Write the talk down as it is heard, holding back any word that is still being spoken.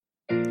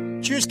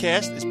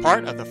Cheerscast is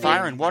part of the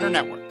Fire and Water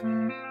Network.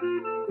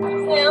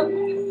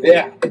 Sam?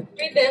 Yeah.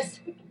 Read this.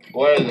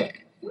 What is it?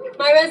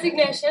 My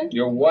resignation.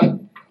 Your what?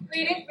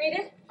 Read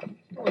it.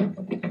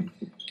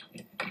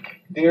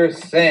 Dear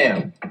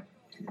Sam,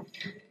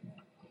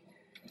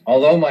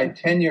 although my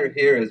tenure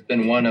here has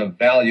been one of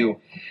value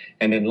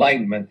and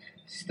enlightenment,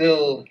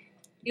 still...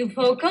 Il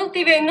faut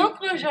cultiver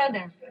notre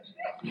jardin.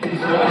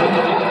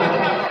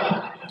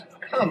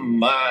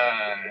 Come on.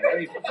 I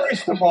mean,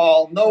 first of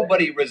all,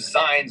 nobody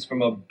resigns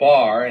from a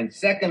bar, and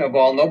second of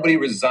all, nobody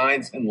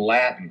resigns in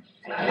Latin.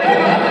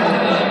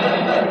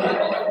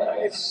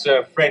 It's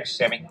French,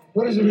 Sammy.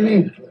 What does it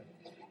mean?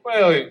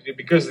 Well,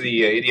 because of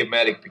the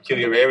idiomatic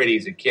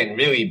peculiarities, it can't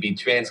really be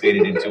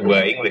translated into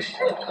English.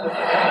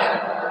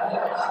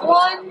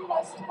 One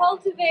must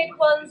cultivate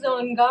one's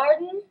own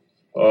garden.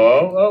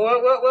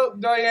 Well,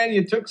 Diane,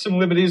 you took some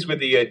liberties with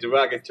the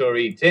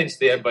derogatory tense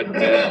there, but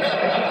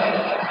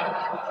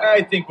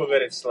I think we'll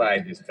let it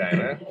slide this time,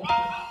 huh?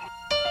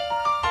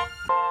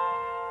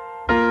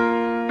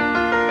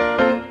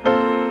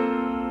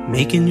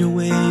 Making your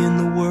way in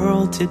the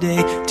world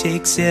today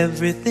takes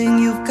everything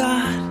you've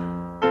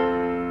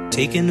got.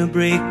 Taking a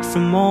break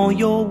from all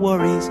your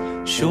worries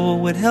sure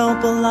would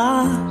help a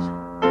lot.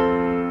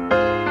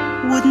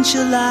 Wouldn't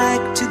you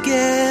like to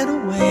get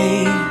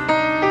away?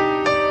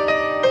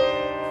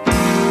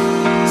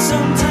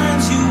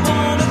 Sometimes you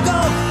wanna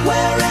go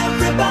where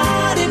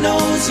everybody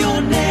knows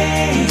your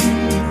name,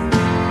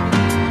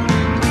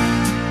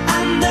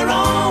 and they're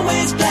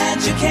always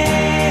glad you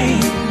came.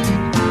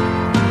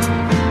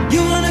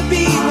 You wanna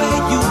be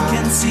where you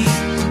can see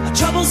our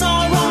troubles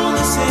are all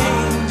the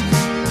same.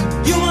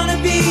 You wanna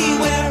be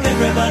where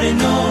everybody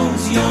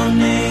knows your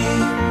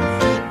name.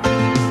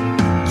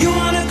 You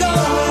wanna go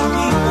where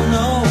people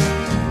know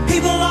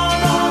people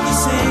are all the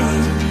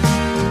same.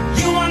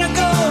 You wanna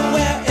go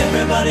where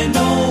everybody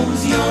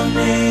knows your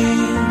name.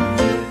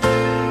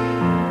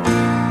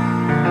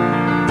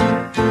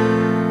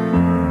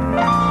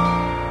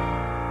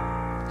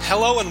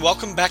 Hello and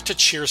welcome back to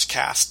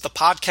Cheerscast, the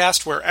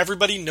podcast where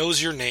everybody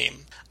knows your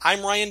name.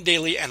 I'm Ryan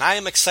Daly, and I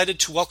am excited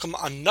to welcome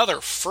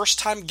another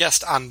first-time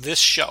guest on this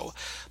show,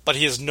 but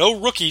he is no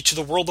rookie to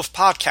the world of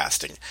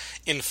podcasting.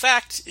 In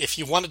fact, if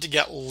you wanted to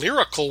get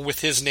lyrical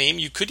with his name,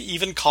 you could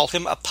even call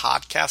him a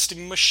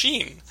podcasting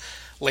machine.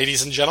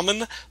 Ladies and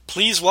gentlemen,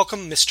 please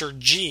welcome Mr.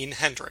 Gene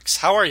Hendricks.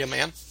 How are you,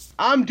 man?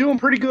 I'm doing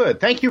pretty good.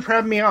 Thank you for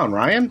having me on,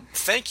 Ryan.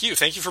 Thank you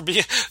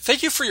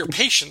for your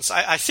patience.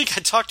 I think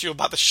I talked to you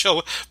about the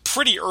show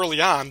pretty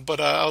early on, but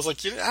I was like,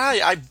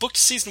 I booked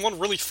season 1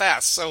 really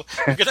fast, so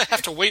I'm going to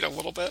have to wait a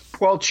little bit.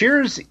 Well,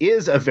 Cheers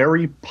is a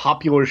very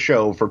popular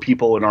show for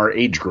people in our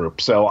age group,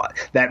 so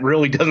that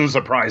really doesn't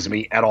surprise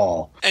me at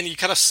all. And you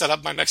kind of set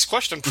up my next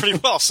question pretty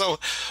well. So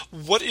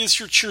what is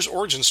your Cheers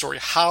origin story?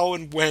 How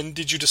and when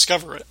did you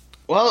discover it?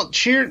 Well,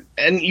 Cheers,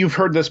 and you've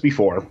heard this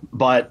before,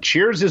 but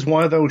Cheers is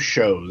one of those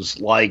shows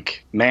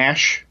like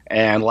MASH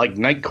and like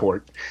Night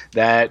Court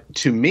that,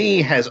 to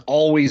me, has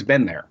always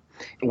been there.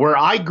 Where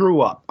I grew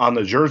up on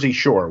the Jersey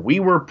Shore, we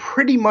were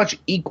pretty much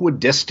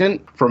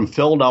equidistant from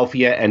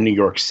Philadelphia and New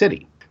York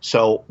City.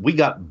 So we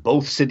got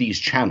both cities'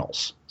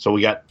 channels. So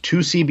we got 2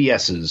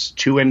 CBSs,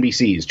 2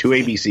 NBCs, 2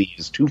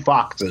 ABCs, 2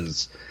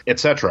 Foxes,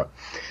 etc.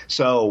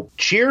 So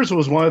Cheers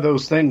was one of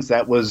those things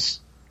that was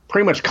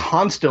pretty much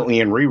constantly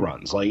in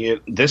reruns.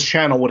 Like this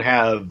channel would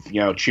have,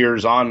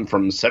 Cheers on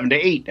from 7 to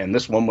 8, and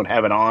this one would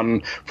have it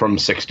on from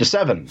 6 to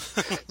 7.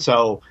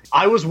 So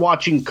I was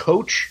watching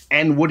Coach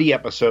and Woody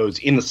episodes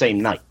in the same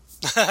night.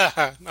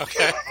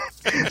 Okay.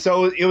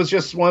 So it was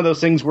just one of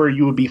those things where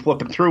you would be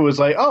flipping through. It was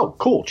like, oh,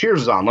 cool,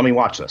 Cheers is on. Let me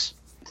watch this.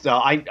 So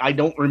I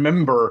don't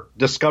remember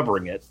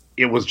discovering it.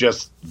 It was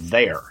just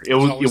there. It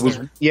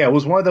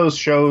was one of those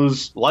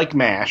shows like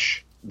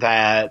MASH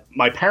that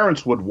my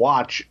parents would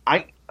watch.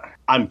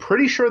 I'm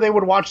pretty sure they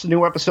would watch the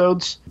new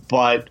episodes,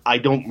 but I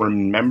don't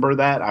remember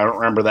that. I don't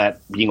remember that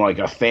being like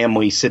a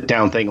family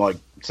sit-down thing like,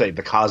 say,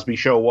 The Cosby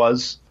Show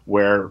was,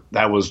 where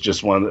that was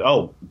just one of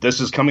the, this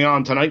is coming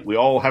on tonight, we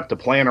all have to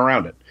plan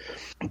around it.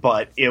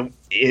 But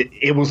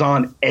it was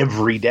on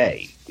every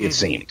day, it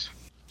seemed.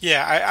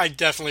 Yeah, I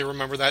definitely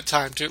remember that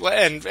time, too.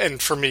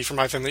 And for me, for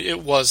my family,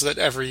 it was that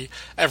every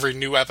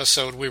new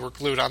episode we were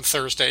glued on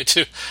Thursday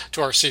to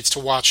our seats to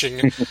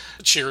watching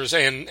Cheers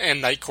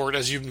and Night Court,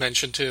 as you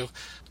mentioned, too.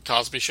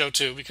 Cosby Show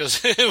too,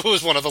 because it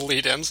was one of the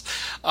lead-ins.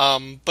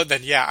 But then,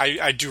 yeah,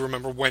 I do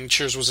remember when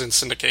Cheers was in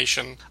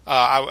syndication.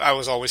 I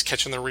was always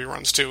catching the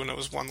reruns too, and it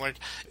was one like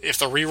if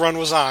the rerun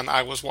was on,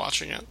 I was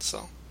watching it.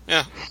 So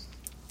yeah.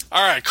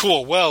 All right,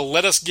 cool. Well,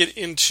 let us get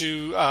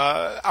into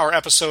our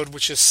episode,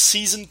 which is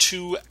Season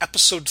 2,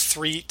 Episode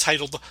 3,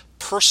 titled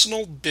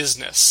Personal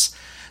Business.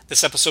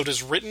 This episode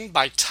is written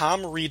by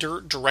Tom Reeder,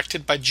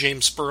 directed by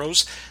James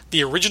Burrows.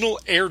 The original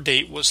air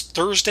date was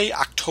Thursday,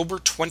 October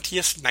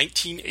 20th,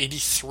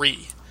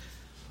 1983.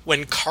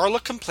 When Carla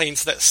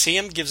complains that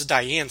Sam gives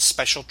Diane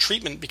special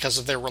treatment because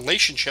of their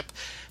relationship,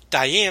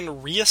 Diane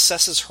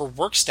reassesses her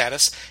work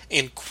status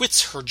and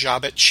quits her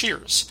job at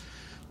Cheers.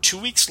 2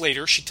 weeks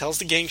later, she tells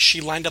the gang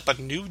she lined up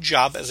a new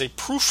job as a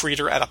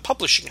proofreader at a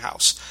publishing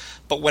house,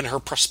 But when her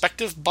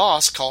prospective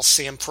boss calls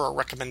Sam for a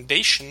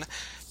recommendation,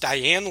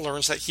 Diane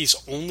learns that he's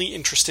only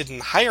interested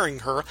in hiring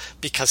her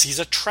because he's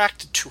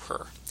attracted to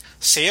her.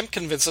 Sam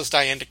convinces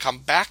Diane to come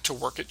back to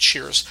work at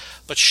Cheers,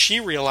 but she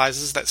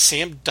realizes that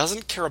Sam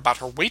doesn't care about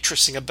her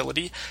waitressing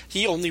ability,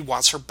 he only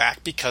wants her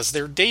back because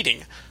they're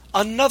dating.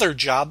 Another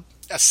job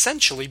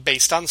essentially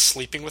based on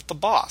sleeping with the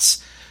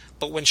boss.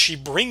 But when she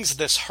brings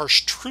this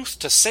harsh truth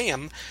to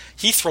Sam,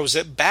 he throws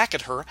it back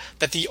at her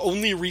that the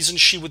only reason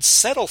she would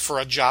settle for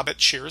a job at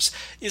Cheers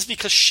is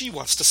because she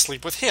wants to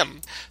sleep with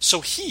him.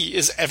 So he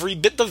is every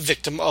bit the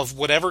victim of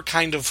whatever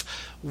kind of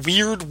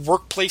weird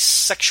workplace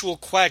sexual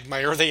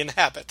quagmire they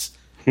inhabit.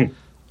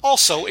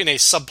 Also, in a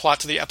subplot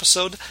to the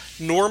episode,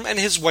 Norm and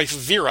his wife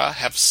Vera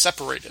have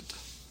separated.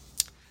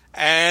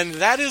 And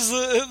that is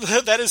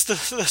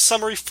the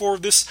summary for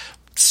this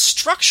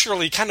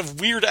structurally kind of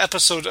weird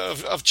episode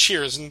of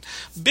Cheers. And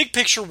big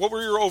picture, what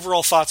were your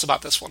overall thoughts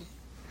about this one?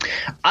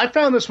 I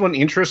found this one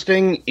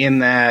interesting in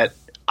that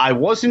I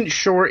wasn't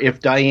sure if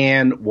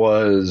Diane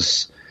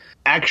was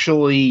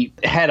actually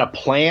had a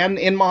plan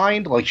in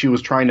mind, like she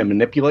was trying to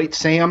manipulate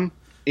Sam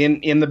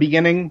in the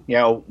beginning,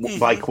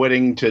 by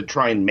quitting to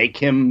try and make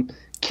him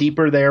keep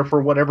her there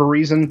for whatever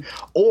reason,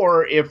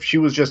 or if she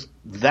was just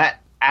that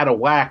out of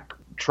whack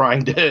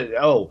trying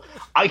to,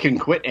 I can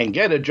quit and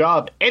get a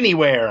job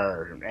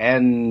anywhere.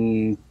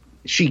 And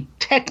she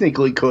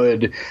technically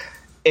could,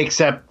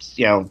 except,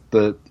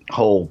 the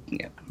whole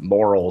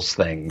morals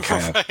thing.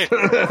 Right.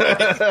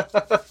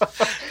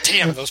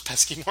 Damn, those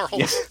pesky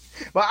morals.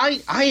 Yeah. But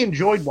I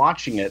enjoyed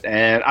watching it,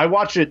 and I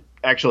watched it,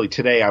 actually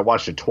today I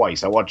watched it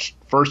twice. I watched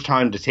first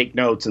time to take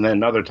notes, and then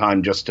another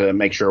time just to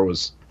make sure it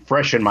was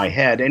fresh in my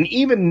head. And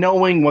even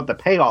knowing what the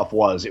payoff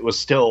was, it was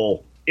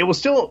still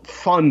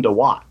fun to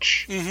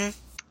watch. Mm-hmm.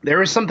 There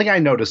is something I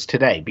noticed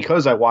today,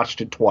 because I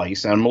watched it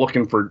twice, and I'm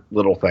looking for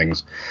little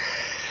things.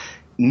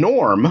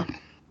 Norm,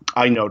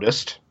 I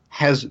noticed,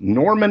 has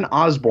Norman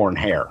Osborn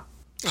hair.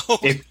 Oh.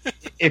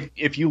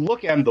 If you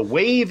look at him, the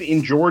wave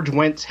in George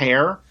Wendt's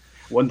hair,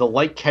 when the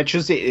light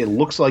catches it, it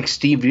looks like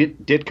Steve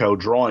Ditko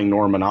drawing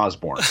Norman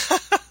Osborn.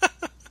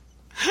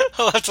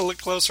 I'll have to look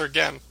closer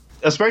again.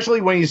 Especially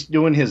when he's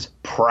doing his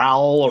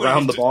prowl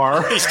around the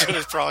bar. He's doing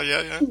his prowl,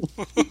 yeah.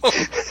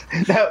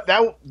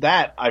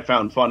 that I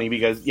found funny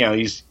because,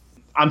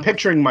 I'm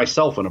picturing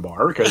myself in a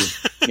bar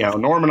because,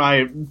 Norm and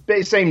I,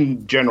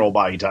 same general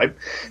body type,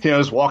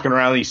 just walking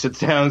around, he sits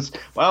down,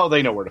 well,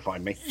 they know where to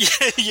find me.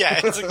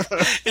 Yeah,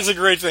 it's a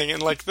great thing.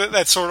 And like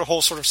that sort of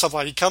whole sort of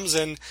subplot, he comes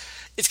in,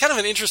 it's kind of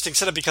an interesting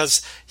setup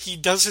because he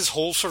does his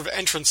whole sort of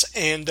entrance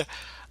and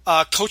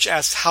Coach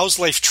asks, how's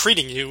life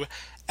treating you?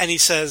 And he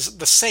says,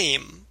 the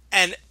same.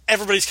 And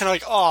everybody's kind of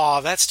like,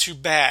 oh, that's too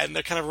bad. And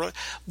they're kind of,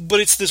 but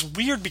it's this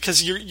weird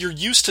because you're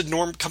used to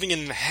Norm coming in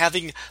and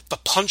having the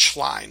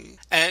punchline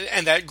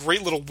and that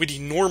great little witty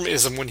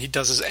Normism when he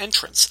does his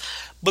entrance.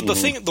 But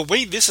the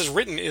way this is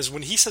written is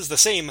when he says the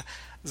same,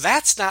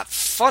 that's not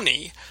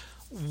funny.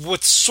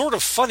 What's sort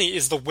of funny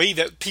is the way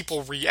that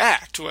people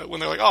react to it when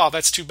they're like, oh,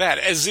 that's too bad.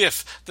 As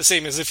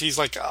if he's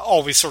like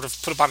always sort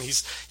of put upon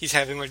he's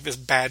having like this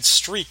bad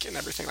streak and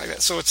everything like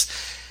that. So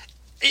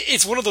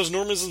it's one of those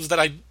Normisms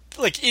that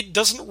it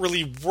doesn't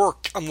really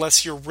work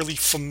unless you're really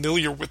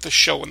familiar with the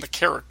show and the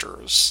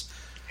characters.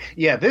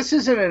 Yeah, this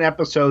isn't an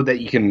episode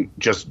that you can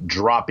just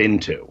drop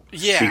into.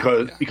 Yeah.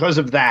 Because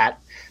of that,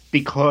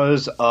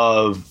 because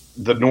of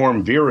the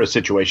Norm Vera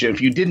situation, if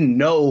you didn't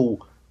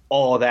know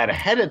all that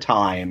ahead of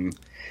time,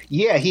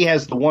 yeah, he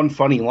has the one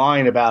funny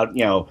line about,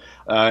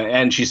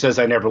 and she says,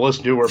 I never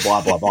listened to her,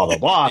 blah, blah, blah, blah,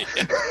 blah.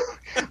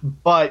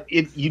 But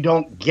you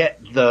don't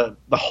get the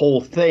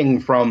whole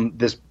thing from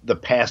the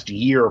past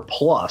year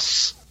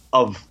plus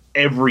of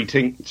every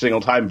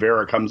single time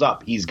Vera comes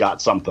up, he's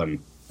got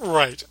something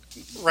right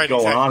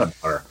going on about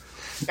her.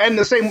 And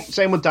the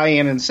same with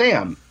Diane and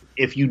Sam.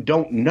 If you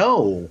don't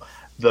know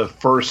the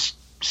first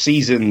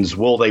season's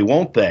will they,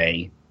 won't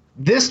they,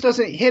 this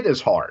doesn't hit as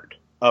hard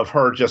of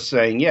her just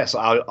saying, yes,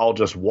 I'll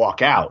just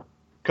walk out.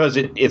 Because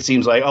it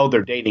seems like, oh,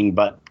 they're dating,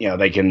 but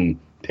they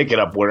can pick it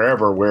up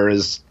wherever,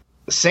 whereas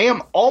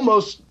Sam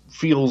almost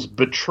feels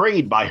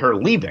betrayed by her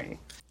leaving.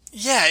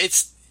 Yeah,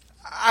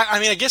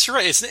 I guess you're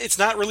right. It's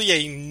not really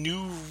a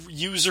new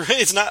user.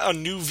 It's not a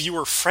new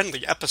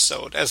viewer-friendly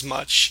episode as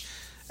much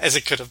as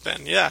it could have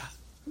been. Yeah.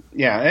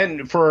 Yeah,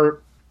 and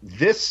for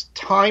this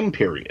time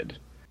period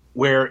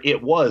where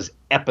it was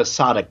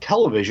episodic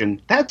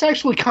television, that's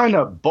actually kind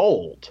of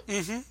bold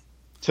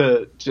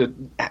to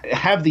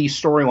have these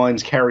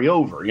storylines carry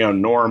over.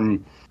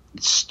 Norm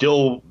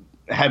still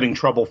having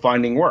trouble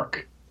finding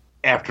work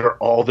after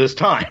all this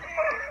time.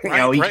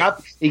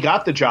 He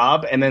got the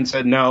job and then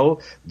said,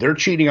 no, they're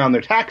cheating on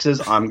their taxes.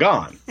 I'm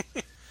gone.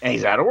 And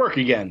he's out of work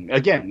again.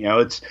 Again,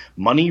 it's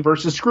money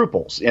versus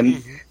scruples.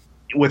 And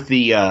with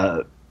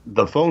the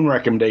phone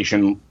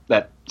recommendation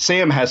that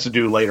Sam has to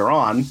do later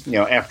on,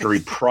 after he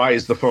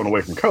pries the phone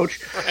away from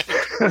Coach,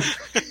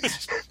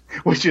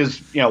 which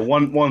is,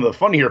 one of the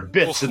funnier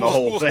bits in the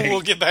whole thing.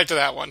 We'll get back to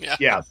that one. Yeah.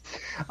 Yeah.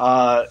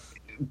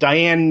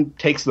 Diane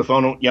takes the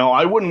phone.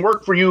 I wouldn't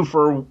work for you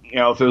for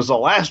if it was the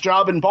last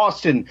job in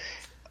Boston.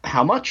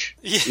 How much?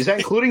 Yeah. Is that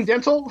including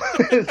dental?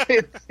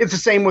 It's the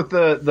same with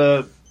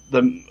the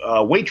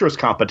waitress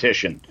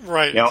competition.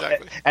 Right.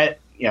 Exactly.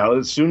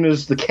 As soon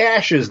as the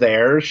cash is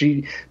there,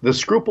 the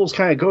scruples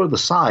kind of go to the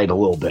side a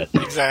little bit.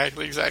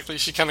 Exactly.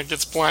 She kind of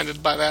gets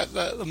blinded by that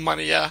the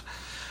money. Yeah.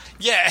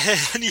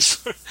 And he's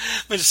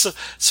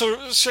so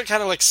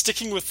kind of like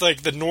sticking with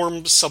like the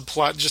Norm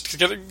subplot, just to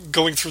get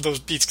going through those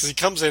beats, because he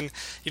comes in,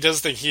 he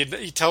does the thing,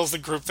 he tells the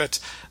group that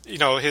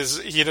he and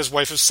his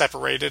wife have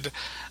separated.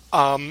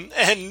 And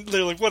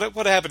they're like,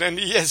 what happened? And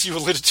as you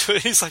alluded to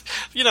it, he's like,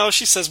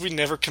 she says we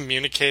never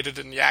communicated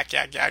and yak,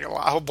 a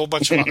whole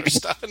bunch of other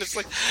stuff. And it's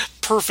like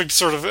perfect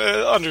sort of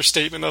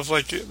understatement of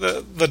like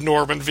the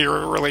Norm and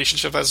Vera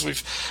relationship as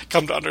we've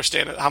come to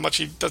understand it, how much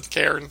he doesn't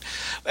care.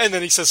 And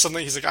then he says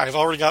something, he's like, I've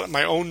already got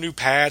my own new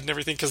pad and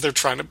everything, because they're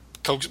trying to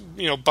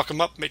buck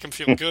him up, make him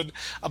feel good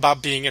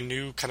about being a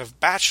new kind of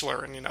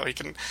bachelor. And,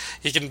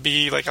 he can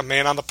be like a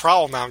man on the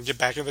prowl now and get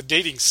back in the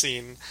dating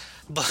scene.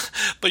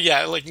 But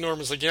yeah, like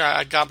Norm is like,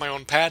 I got my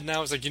own pad now.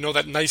 He's like,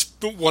 that nice,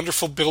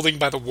 wonderful building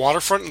by the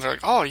waterfront? And they're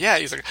like, oh yeah.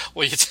 He's like,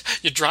 well,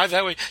 you drive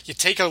that way, you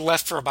take a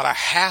left for about a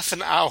half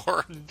an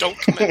hour, and don't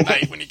come at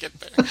night when you get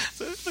there.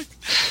 So, like,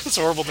 it's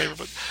a horrible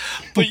neighborhood.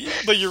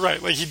 But you're right.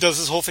 Like, he does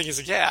this whole thing. He's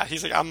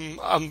like, I'm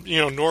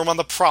Norm on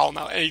the prowl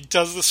now. And he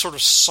does this sort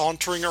of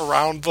sauntering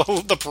around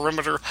the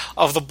perimeter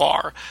of the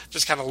bar,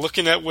 just kind of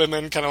looking at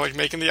women, kind of like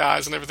making the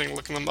eyes and everything,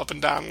 looking them up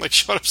and down, like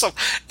showing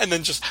himself, and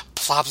then just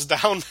plops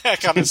down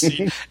back on his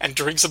seat and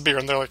drinks a beer.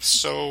 And they're like,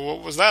 so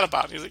what was that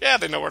about? And he's like, yeah,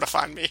 they know where to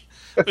find me.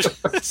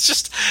 It's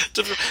just,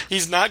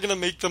 he's not going to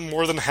make them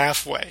more than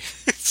halfway.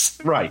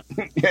 Right.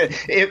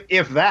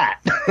 If that.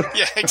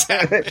 Yeah,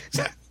 exactly.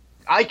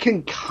 I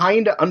can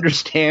kind of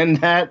understand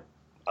that,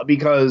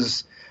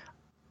 because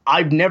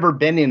I've never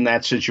been in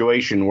that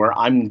situation where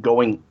I'm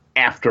going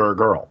after a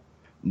girl.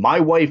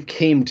 My wife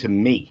came to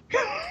me.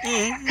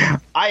 Mm-hmm.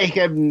 I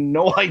have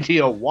no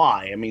idea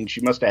why. I mean,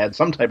 she must have had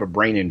some type of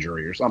brain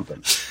injury or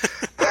something.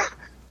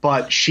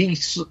 But she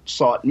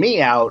sought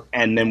me out,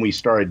 and then we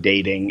started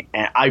dating.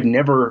 And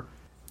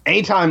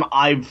anytime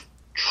I've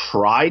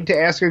tried to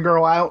ask a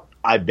girl out,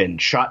 I've been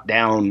shot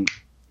down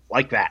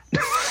like that.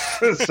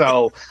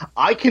 So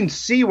I can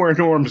see where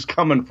Norm's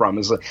coming from.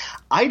 It's like,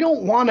 I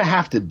don't want to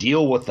have to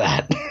deal with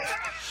that.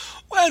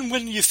 And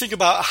when you think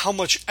about how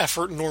much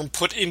effort Norm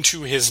put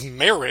into his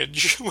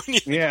marriage,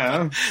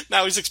 now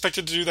he's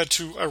expected to do that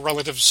to a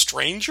relative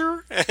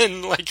stranger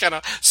and like kind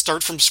of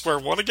start from square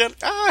one again.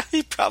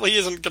 He probably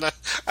isn't gonna.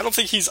 I don't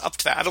think he's up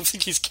to that. I don't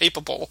think he's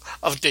capable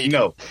of dating.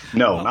 No,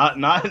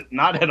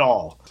 not at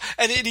all.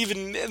 And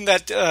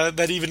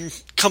that even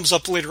comes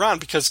up later on,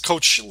 because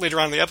Coach later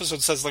on in the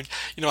episode says, like,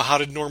 how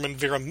did Norm and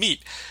Vera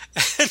meet?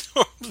 And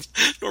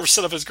Norm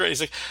set up his grade.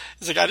 He's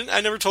like,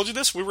 I never told you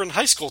this. We were in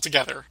high school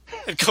together.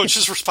 And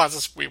Coach's response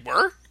is, we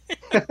were?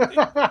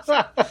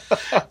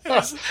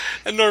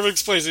 And Norm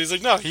explains it. He's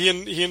like, no, he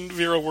and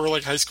Vera were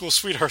like high school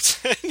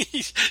sweethearts. And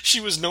she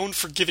was known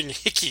for giving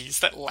hickeys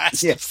that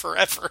lasted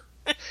forever.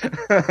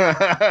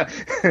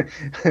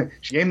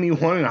 She gave me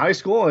one in high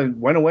school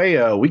and went away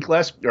a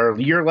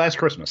year last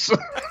Christmas.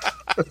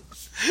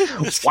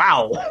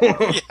 Wow.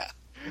 Yeah.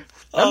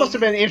 That must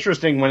have been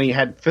interesting when he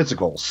had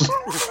physicals.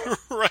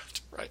 Right.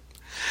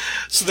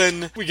 So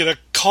then we get a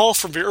call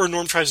from Vera, or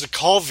Norm tries to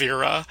call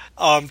Vera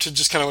to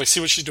just kind of like see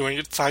what she's doing.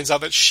 It finds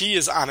out that she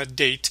is on a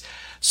date.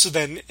 So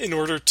then, in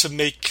order to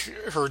make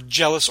her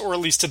jealous, or at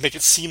least to make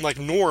it seem like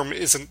Norm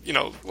isn't,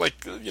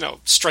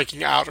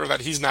 striking out, or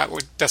that he's not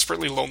like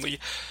desperately lonely,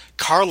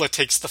 Carla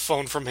takes the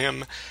phone from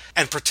him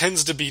and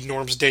pretends to be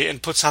Norm's date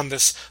and puts on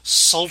this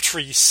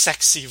sultry,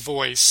 sexy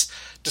voice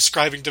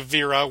describing to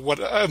Vera what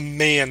a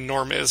man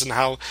Norm is and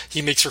how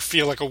he makes her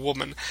feel like a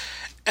woman.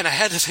 And I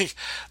had to think,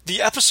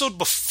 the episode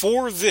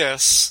before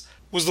this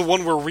was the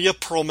one where Rhea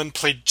Perlman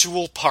played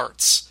dual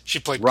parts. She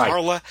played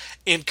Carla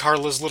and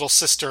Carla's little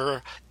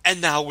sister.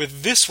 And now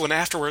with this one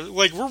afterward,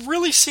 like, we're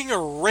really seeing a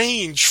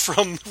range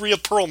from Rhea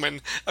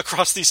Perlman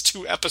across these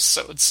two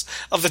episodes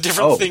of the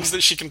different things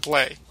that she can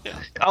play. Yeah.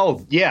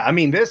 Oh, yeah. I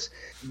mean, this,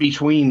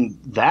 between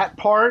that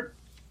part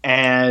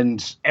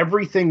and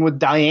everything with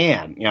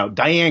Diane,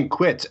 Diane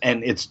quits,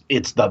 and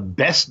it's the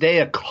best day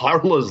of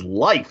Carla's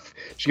life.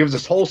 She gives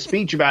this whole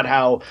speech about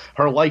how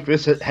her life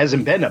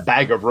hasn't been a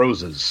bag of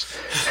roses.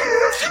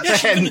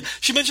 Yeah,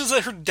 she mentions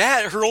that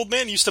her old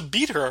man, used to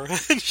beat her.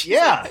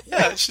 Yeah,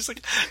 she's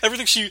like,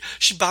 everything, she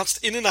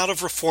bounced in and out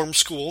of reform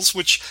schools,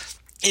 which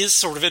is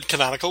sort of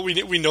canonical.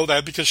 We know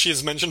that because she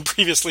has mentioned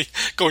previously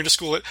going to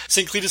school at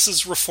St.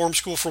 Cletus's Reform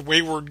School for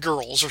Wayward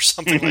Girls or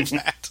something like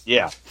that.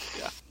 Yeah.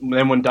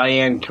 Then when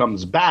Diane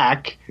comes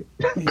back,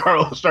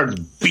 Carla starts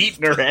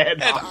beating her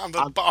head on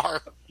the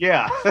bar.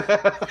 Yeah.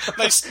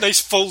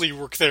 Nice Foley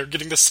work there,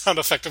 getting the sound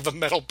effect of the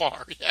metal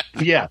bar.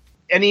 Yeah.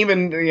 And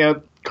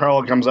even,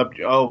 Carla comes up,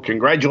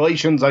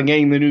 congratulations on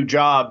getting the new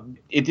job.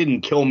 It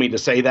didn't kill me to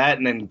say that,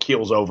 and then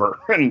keels over.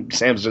 And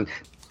Sam's just,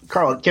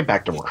 Carla, get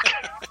back to work.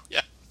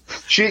 Yeah.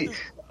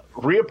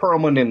 Rhea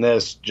Perlman in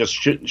this just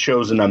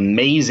shows an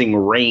amazing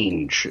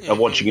range of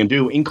what she can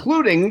do,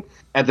 including,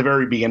 at the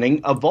very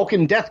beginning, a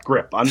Vulcan death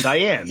grip on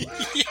Diane.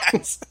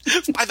 Yes,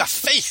 by the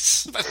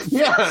face.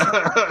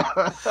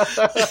 Yeah.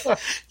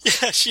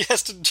 Yeah, she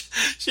has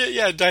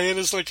to.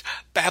 Diana's like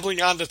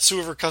babbling on to two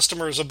of her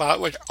customers about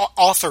like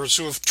authors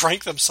who have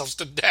drank themselves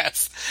to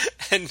death,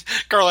 and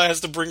Carla has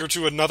to bring her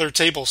to another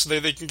table so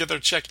they can get their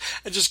check,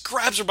 and just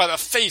grabs her by the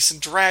face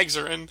and drags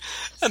her, and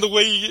the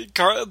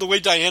way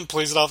Diane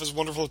plays it off is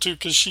wonderful too,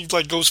 because she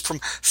like goes from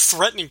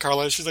threatening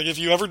Carla. She's like, "If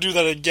you ever do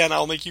that again,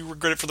 I'll make you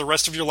regret it for the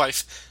rest of your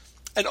life.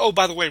 And oh,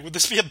 by the way, would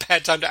this be a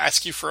bad time to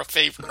ask you for a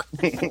favor?"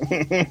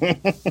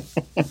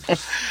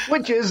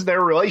 Which is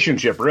their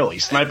relationship, really,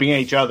 sniping at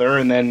each other,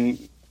 and then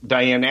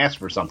Diane asks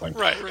for something.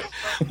 Right.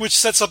 Which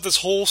sets up this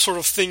whole sort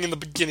of thing in the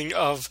beginning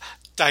of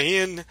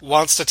Diane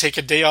wants to take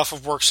a day off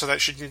of work so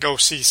that she can go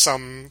see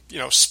some,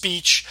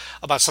 speech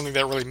about something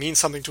that really means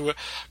something to her.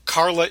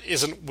 Carla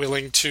isn't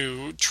willing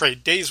to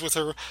trade days with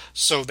her,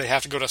 so they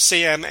have to go to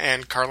Sam,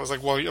 and Carla's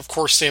like, well, of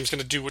course Sam's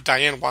going to do what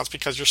Diane wants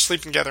because you're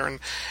sleeping together,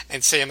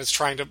 and Sam is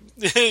trying to,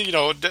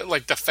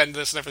 defend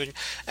this and everything,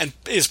 and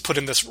is put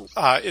in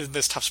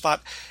this tough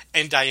spot.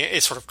 And Diane,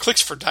 it sort of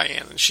clicks for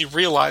Diane, and she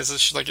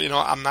realizes, she's like,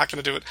 I'm not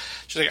going to do it.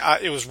 She's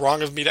like, it was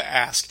wrong of me to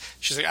ask.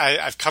 She's like,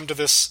 I've come to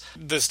this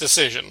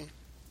decision.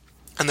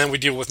 And then we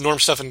deal with Norm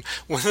stuff, and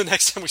when the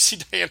next time we see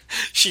Diane,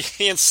 she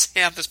hands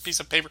Sam this piece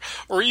of paper,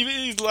 or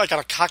even like on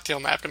a cocktail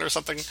napkin or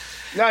something.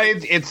 No,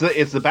 it's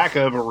the back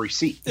of a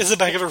receipt. It's the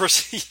back of a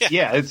receipt.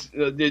 Yeah, it's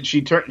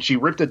she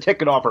ripped a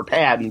ticket off her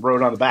pad and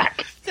wrote on the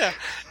back. Yeah,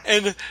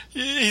 and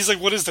he's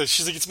like, "What is this?"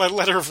 She's like, "It's my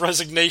letter of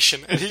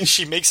resignation." And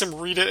she makes him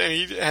read it, and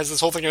he has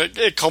this whole thing, and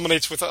it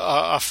culminates with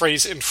a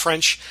phrase in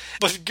French.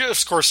 But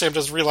of course, Sam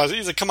doesn't realize it.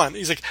 He's like, "Come on!"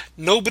 He's like,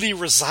 "Nobody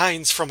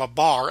resigns from a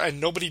bar, and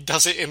nobody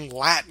does it in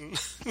Latin."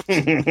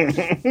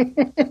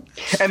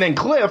 And then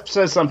Cliff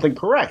says something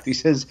correct. He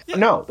says,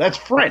 "No, that's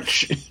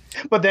French."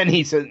 But then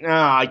he says, "No,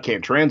 I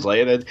can't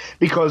translate it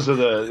because of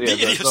the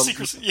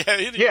idiosyncrasy."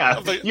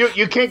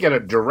 You can't get a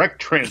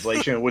direct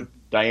translation with.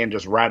 Diane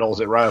just rattles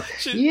it right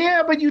off.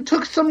 Yeah, but you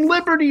took some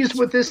liberties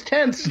with this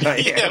tense,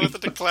 Diane. Yeah, with the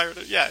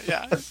declarative. Yeah.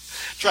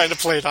 Trying to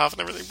play it off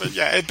and everything. But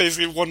yeah,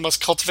 basically one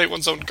must cultivate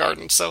one's own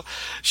garden. So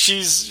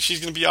she's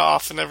going to be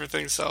off and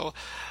everything. So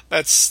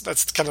that's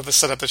kind of the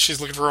setup that she's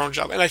looking for her own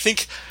job. And I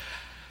think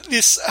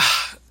this...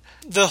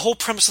 the whole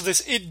premise of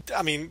this,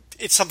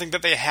 it's something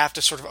that they have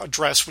to sort of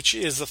address, which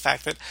is the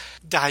fact that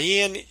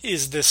Diane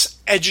is this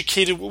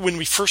educated... When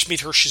we first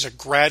meet her, she's a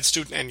grad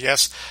student, and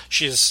yes,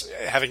 she is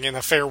having an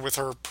affair with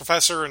her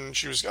professor, and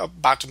she was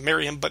about to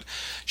marry him, but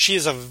she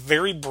is a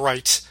very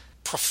bright,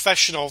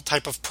 professional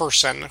type of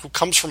person who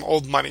comes from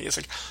old money. It's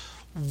like,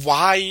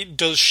 why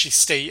does she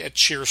stay at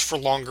Cheers for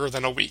longer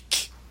than a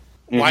week?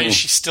 Why is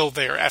she still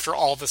there after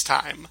all this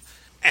time?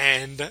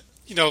 And...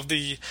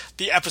 the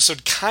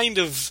episode kind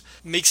of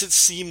makes it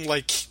seem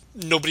like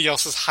nobody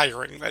else is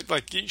hiring. That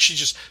like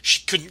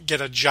she couldn't get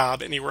a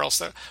job anywhere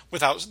else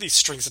without these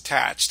strings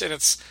attached. And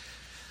it's,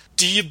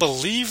 do you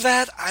believe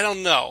that? I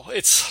don't know.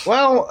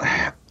 Well,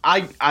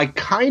 I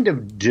kind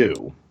of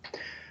do.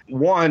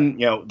 One,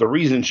 the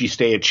reason she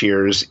stayed at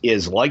Cheers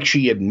is, like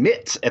she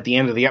admits at the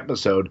end of the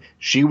episode,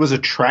 she was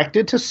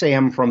attracted to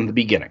Sam from the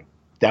beginning.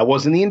 That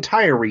wasn't the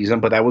entire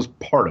reason, but that was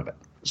part of it.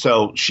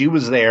 So she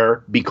was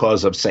there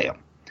because of Sam.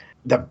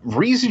 The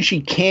reason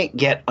she can't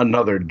get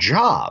another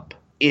job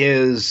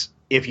is,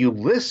 if you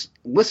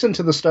listen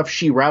to the stuff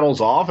she rattles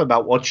off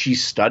about what she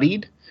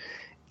studied,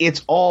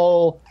 it's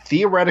all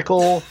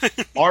theoretical,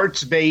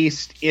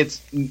 arts-based.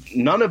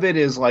 None of it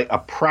is like a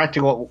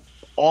practical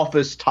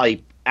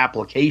office-type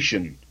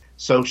application.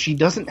 So she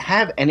doesn't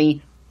have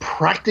any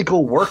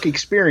practical work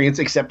experience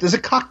except as a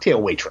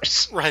cocktail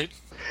waitress. Right.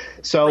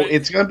 So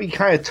it's going to be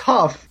kind of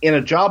tough in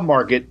a job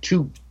market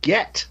to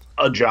get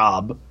a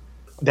job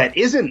that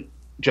isn't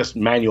just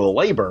manual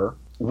labor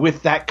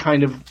with that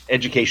kind of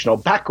educational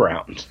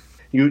background.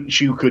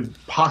 She could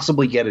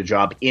possibly get a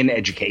job in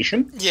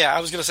education. Yeah, I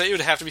was going to say it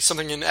would have to be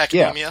something in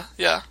academia.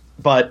 Yeah.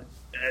 But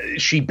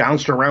she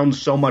bounced around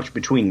so much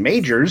between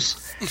majors,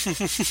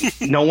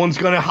 no one's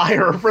going to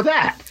hire her for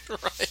that.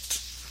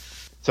 Right.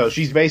 So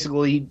she's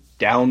basically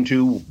down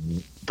to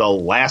the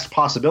last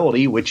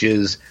possibility, which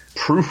is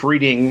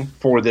proofreading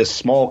for this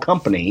small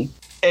company,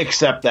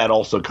 except that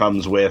also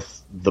comes with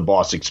the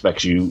boss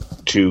expects you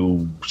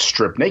to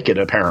strip naked,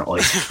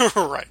 apparently.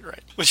 Right.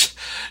 Which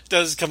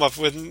does come up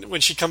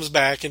when she comes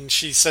back and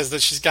she says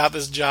that she's got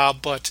this job,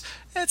 but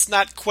it's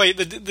not quite,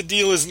 the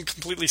deal isn't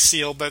completely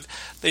sealed, but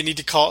they need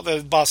to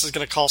the boss is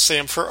going to call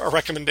Sam for a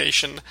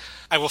recommendation.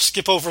 I will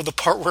skip over the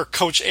part where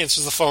Coach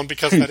answers the phone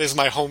because that is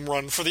my home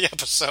run for the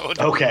episode.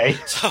 Okay.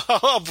 So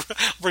I'll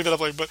bring that up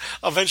later, but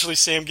eventually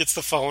Sam gets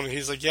the phone and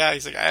he's like,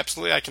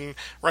 absolutely, I can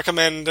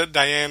recommend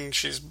Diane.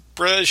 She's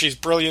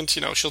brilliant,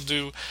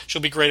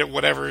 she'll be great at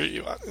whatever.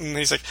 And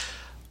he's like,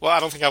 well, I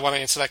don't think I want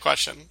to answer that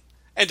question.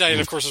 And Diane,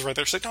 of course, is right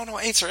there. She's like, no,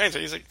 answer.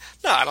 He's like,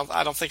 no,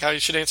 I don't think I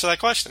should answer that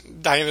question.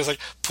 Diane is like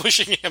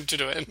pushing him to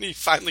do it, and he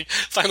finally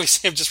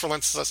Sam just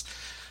relents and says,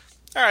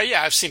 All right,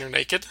 yeah, I've seen her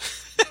naked.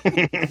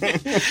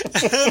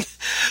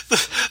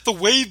 the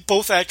way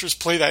both actors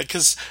play that,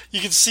 because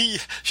you can see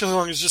Shelley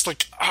Long is just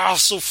like,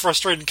 so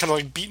frustrated and kind of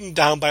like beaten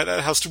down by that,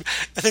 how stupid.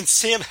 And then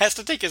Sam has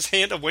to take his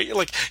hand away,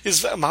 like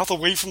his mouth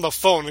away from the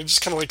phone, and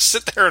just kind of like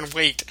sit there and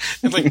wait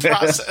and like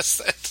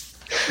process it.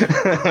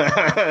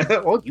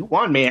 Well, you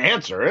want me to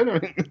answer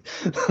it.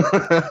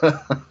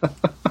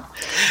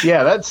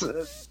 Yeah, that's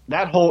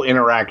that whole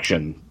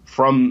interaction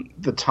from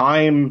the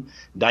time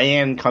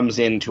Diane comes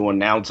in to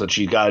announce that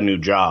she's got a new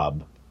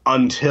job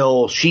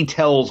until she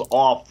tells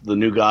off the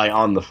new guy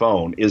on the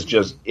phone is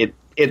just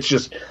it's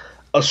just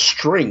a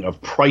string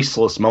of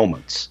priceless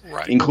moments,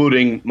 right.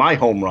 Including my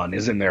home run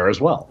is in there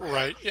as well.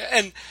 Right. Yeah.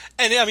 And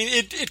I mean,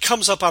 it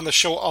comes up on the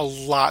show a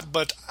lot,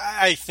 but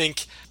I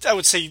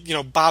would say,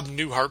 Bob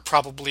Newhart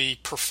probably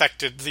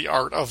perfected the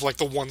art of like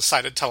the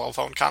one-sided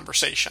telephone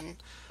conversation.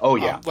 Oh,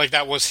 yeah. Like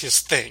that was his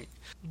thing.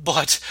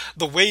 But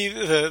the way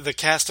the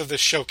cast of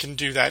this show can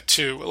do that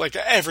too, like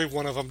every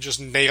one of them just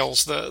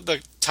nails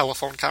the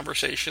telephone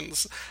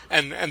conversations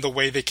and the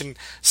way they can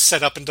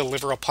set up and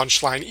deliver a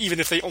punchline, even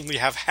if they only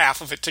have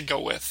half of it to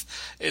go with.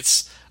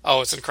 It's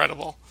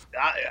incredible.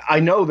 I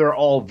know they're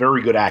all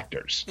very good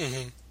actors,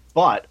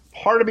 but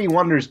part of me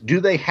wonders, do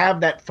they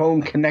have that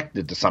phone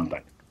connected to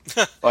something?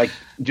 Like,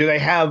 do they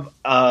have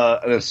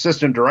an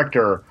assistant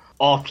director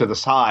off to the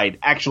side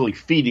actually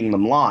feeding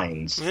them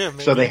lines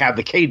so they have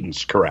the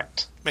cadence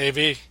correct?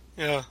 Maybe,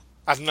 yeah.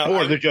 I don't know.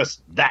 Or they're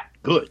just that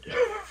good.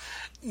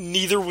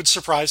 Neither would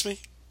surprise me.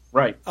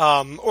 Right.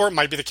 Or it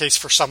might be the case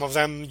for some of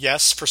them,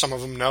 yes. For some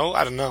of them, no.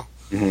 I don't know.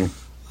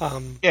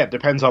 Yeah, it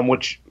depends on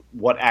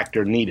what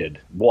actor needed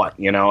what,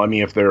 I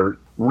mean, if they're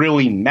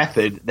really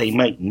method, they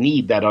might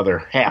need that other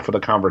half of the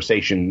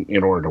conversation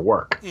in order to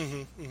work.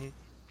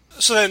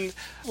 So then,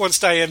 once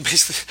Diane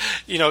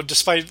basically,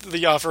 despite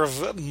the offer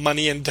of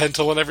money and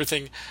dental and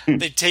everything,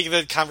 they take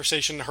the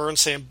conversation, her and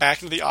Sam,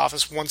 back into the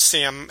office once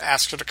Sam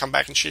asks her to come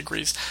back and she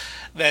agrees.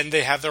 Then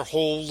they have their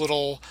whole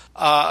little,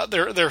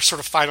 their sort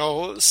of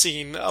final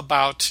scene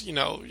about,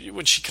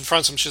 when she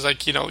confronts him, she's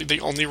like, the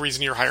only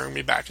reason you're hiring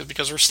me back is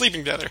because we're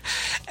sleeping together.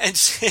 And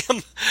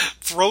Sam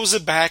throws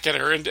it back at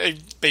her and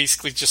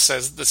basically just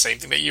says the same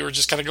thing that you were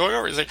just kind of going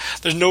over. He's like,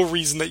 there's no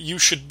reason that you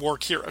should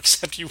work here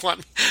except you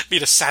want me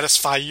to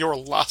satisfy your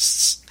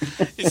lusts.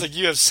 He's like,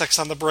 you have sex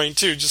on the brain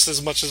too, just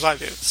as much as I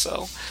do,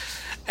 so...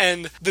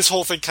 And this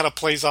whole thing kind of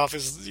plays off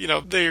as,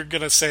 they're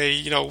going to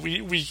say,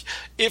 we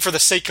for the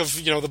sake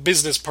of, the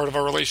business part of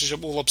our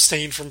relationship, we'll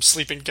abstain from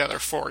sleeping together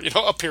for,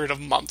 a period of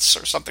months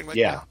or something like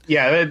that.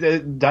 Yeah,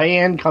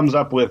 Diane comes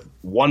up with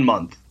 1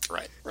 month.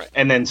 Right.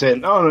 And then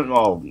said,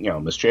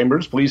 Miss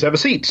Chambers, please have a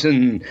seat.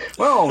 And,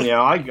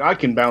 I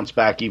can bounce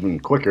back even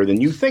quicker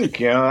than you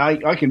think.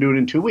 I can do it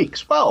in 2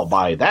 weeks. Well,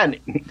 by that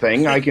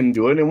thing, I can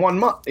do it in 1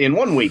 month, in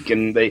 1 week.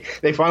 And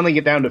they finally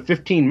get down to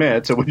 15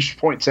 minutes, at which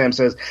point Sam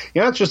says,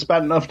 that's just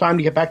about enough time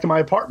to get back to my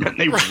apartment. And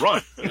they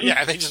run.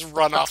 Yeah, they just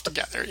run off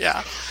together,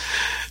 yeah.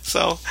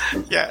 So,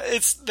 yeah,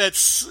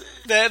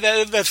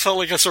 that felt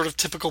like a sort of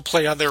typical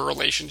play on their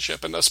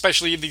relationship, and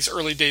especially in these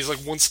early days, like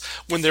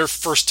when they're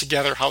first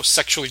together, how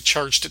sexually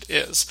charged it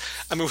is.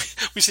 I mean,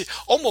 we see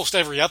almost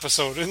every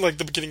episode in like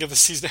the beginning of the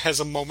season has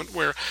a moment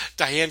where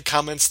Diane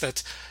comments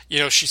that,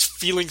 she's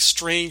feeling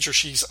strange or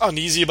she's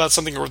uneasy about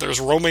something or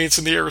there's romance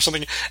in the air or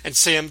something, and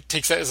Sam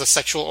takes that as a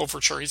sexual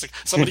overture. He's like,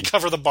 somebody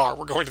cover the bar,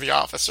 we're going to the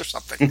office or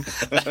something.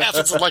 That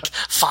happens in like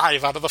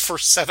 5 out of the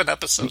first 7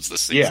 episodes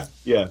this season.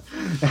 Yeah.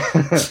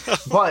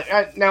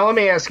 But now let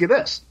me ask you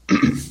this.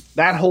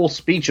 That whole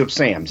speech of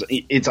Sam's,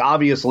 it's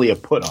obviously a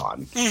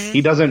put-on.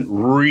 He doesn't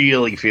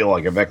really feel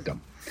like a victim.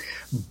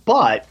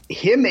 But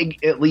him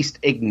at least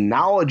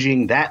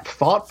acknowledging that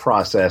thought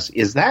process,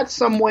 is that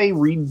some way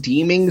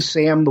redeeming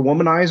Sam the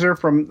womanizer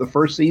from the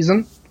first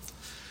season?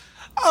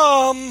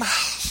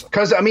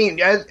 Because, I mean,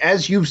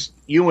 as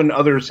you and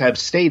others have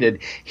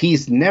stated,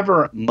 he's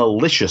never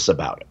malicious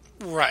about it.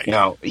 Right.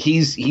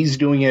 He's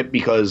doing it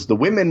because the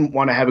women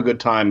want to have a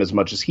good time as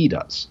much as he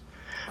does.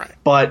 Right.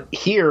 But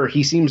here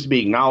he seems to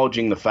be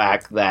acknowledging the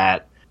fact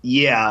that,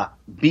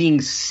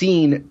 being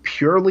seen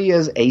purely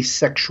as a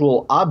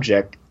sexual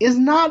object is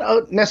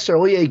not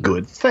necessarily a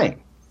good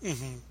thing.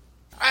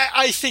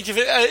 I think if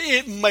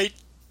it might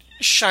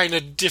shine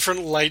a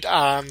different light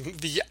on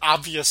the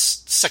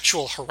obvious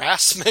sexual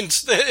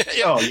harassment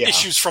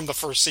issues from the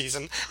first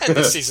season and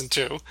this season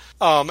too,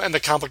 and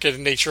the complicated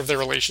nature of their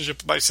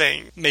relationship by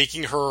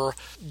making her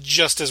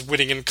just as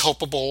witting and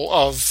culpable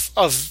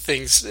of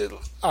things,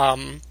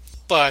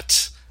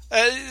 but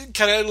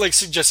kind of like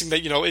suggesting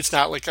that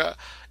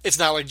it's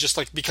not like just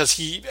like because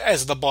he,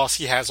 as the boss,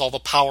 he has all the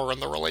power in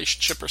the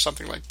relationship or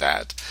something like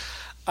that.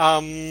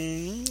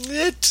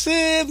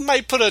 It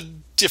might put a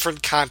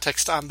different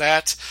context on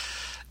that.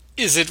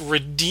 Is it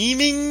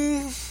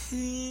redeeming?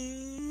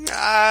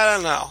 I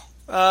don't know.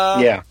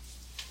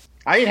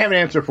 I didn't have an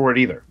answer for it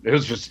either. It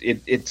was just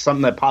it's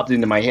something that popped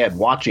into my head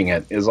watching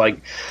it. Is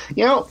like,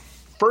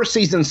 first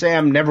season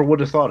Sam never would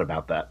have thought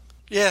about that.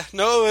 Yeah,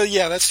 no,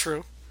 that's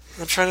true.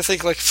 I'm trying to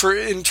think, like,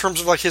 in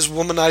terms of like his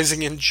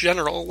womanizing in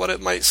general, what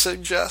it might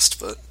suggest,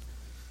 but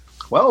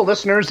Well,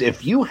 listeners,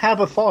 if you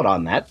have a thought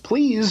on that,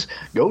 please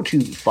go to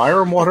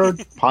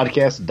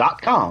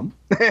fireandwaterpodcast.com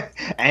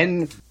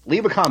and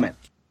leave a comment.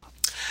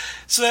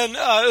 So then,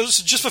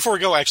 just before we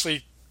go,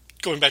 actually,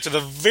 going back to the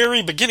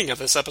very beginning of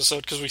this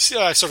episode, because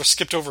I sort of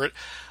skipped over it,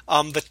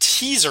 the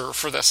teaser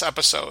for this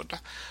episode,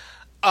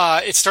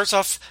 it starts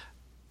off,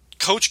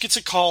 Coach gets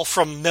a call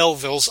from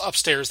Melville's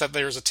upstairs that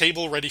there's a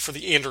table ready for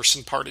the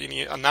Anderson party, and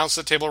he announced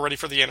the table ready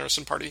for the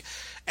Anderson party,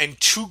 and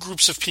two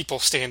groups of people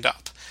stand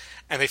up,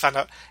 and they find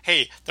out,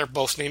 hey, they're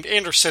both named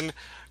Anderson.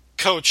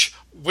 Coach,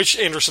 which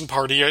Anderson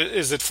party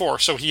is it for?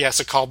 So he has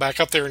to call back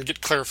up there and get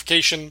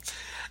clarification.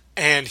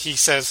 And he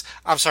says,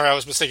 I'm sorry, I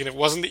was mistaken. It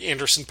wasn't the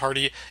Anderson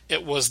party.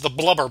 It was the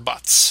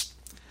Blubberbutts.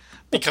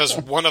 Because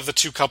one of the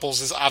two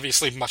couples is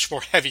obviously much more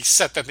heavy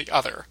set than the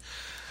other.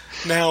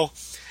 Now,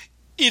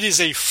 it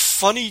is a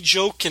funny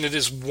joke, and it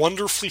is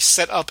wonderfully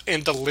set up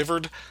and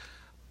delivered.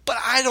 But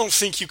I don't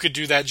think you could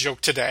do that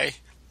joke today.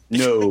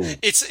 No.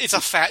 It's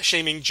a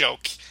fat-shaming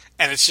joke.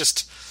 And it's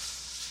just,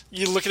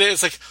 you look at it,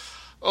 it's like,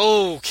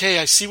 oh, okay,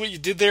 I see what you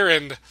did there,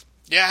 and...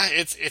 yeah,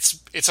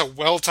 it's a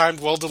well-timed,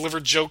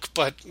 well-delivered joke,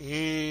 but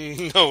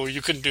no,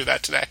 you couldn't do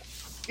that today.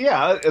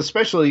 Yeah,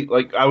 especially,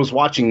 like, I was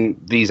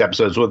watching these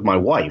episodes with my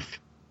wife,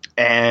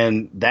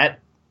 and that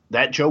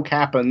joke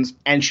happens,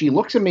 and she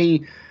looks at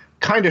me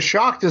kind of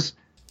shocked as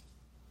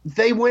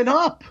they went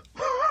up.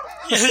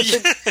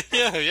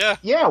 Yeah.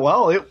 Yeah,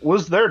 well, it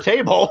was their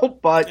table,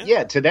 but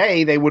yeah,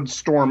 today they would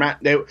storm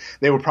out.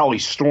 They would probably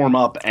storm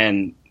up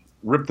and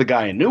rip the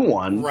guy a new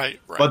one. Right.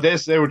 But they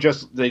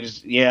just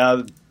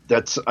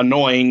that's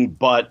annoying,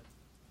 but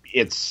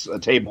it's a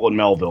table in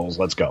Melville's.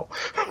 Let's go.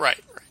 Right.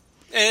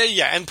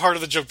 And part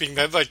of the joke being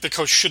that, like, the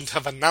coach shouldn't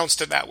have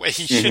announced it that way.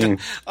 He should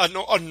have, a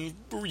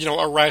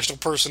rational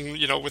person,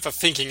 with a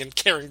thinking and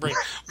caring brain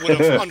would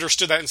have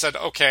understood that and said,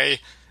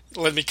 okay,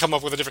 let me come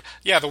up with a different...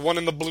 yeah, the one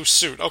in the blue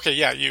suit. Okay,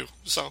 yeah, you.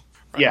 So...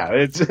 right.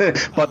 Yeah,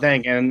 but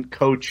then again,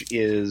 Coach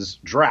is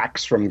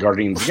Drax from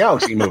Guardians of the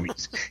Galaxy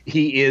movies.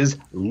 He is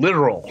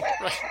literal.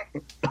 Right.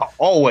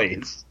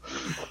 Always.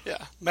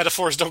 Yeah,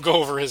 metaphors don't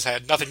go over his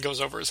head. Nothing goes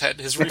over his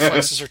head. His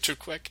reflexes are too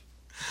quick.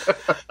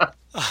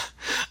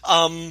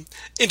 In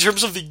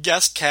terms of the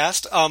guest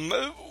cast,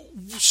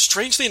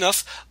 strangely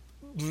enough,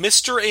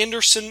 Mr.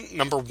 Anderson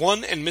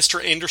 #1 and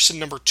Mr. Anderson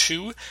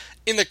 #2,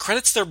 in the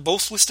credits they're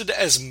both listed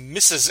as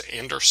Mrs.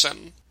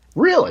 Anderson.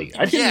 Really?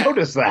 I didn't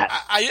notice that.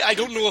 I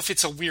don't know if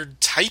it's a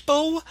weird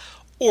typo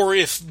or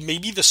if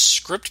maybe the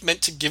script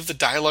meant to give the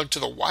dialogue to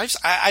the wives.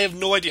 I have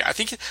no idea. I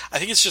think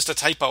it's just a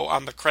typo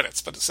on the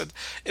credits, but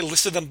it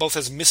listed them both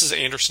as Mrs.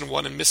 Anderson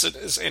 1 and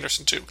Mrs.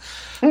 Anderson 2.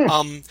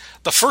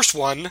 The first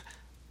one,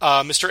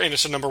 Mr.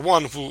 Anderson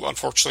 #1, who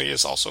unfortunately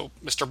is also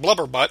Mr.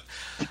 Blubberbutt,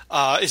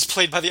 is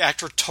played by the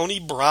actor Tony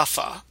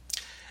Brafa.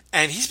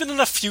 And he's been in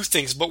a few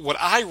things, but what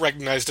I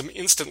recognized him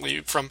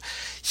instantly from,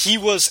 he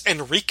was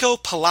Enrico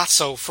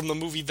Palazzo from the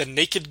movie The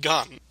Naked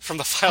Gun, from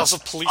the Files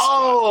of Police Squad.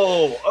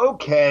 Oh,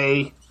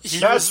 okay.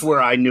 That's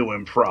where I knew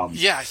him from.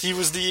 Yeah, he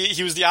was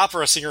the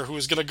opera singer who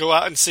was going to go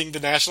out and sing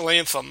the national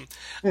anthem.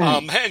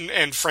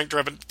 And Frank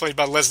Drebin, played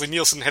by Leslie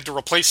Nielsen, had to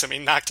replace him. He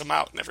knocked him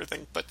out and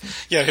everything. But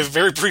yeah, he had a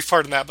very brief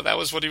part in that, but that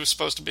was what he was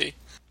supposed to be.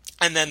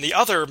 And then the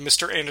other,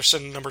 Mr.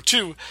 Anderson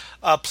 #2,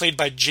 played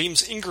by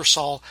James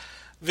Ingersoll.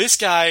 This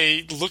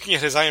guy, looking at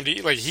his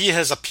IMDb, like, he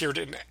has appeared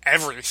in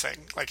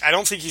everything. Like, I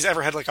don't think he's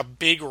ever had, like, a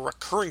big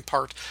recurring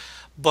part,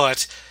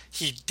 but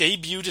he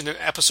debuted in an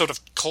episode of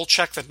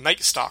Kolchak the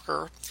Night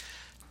Stalker.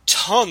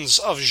 Tons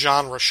of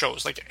genre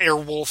shows, like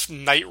Airwolf,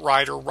 Knight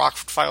Rider,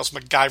 Rockford Files,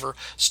 MacGyver,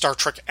 Star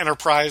Trek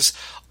Enterprise,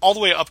 all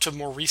the way up to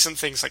more recent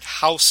things like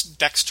House,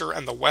 Dexter,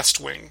 and The West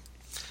Wing.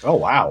 Oh,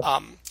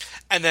 wow.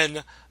 And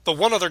then the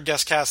one other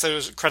guest cast that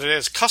was credited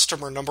as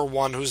customer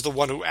 #1, who's the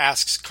one who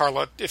asks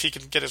Carla if he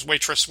can get his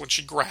waitress when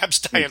she grabs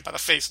Diane by the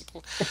face.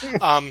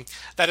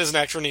 That is an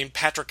actor named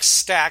Patrick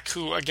Stack,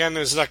 who, again,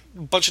 is a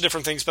bunch of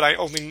different things, but I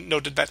only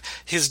noted that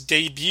his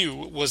debut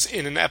was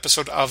in an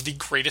episode of The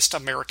Greatest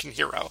American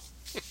Hero.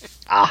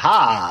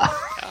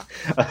 Aha!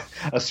 Yeah.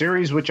 A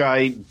series which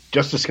I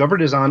just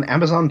discovered is on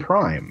Amazon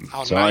Prime.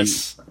 Oh, so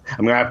nice.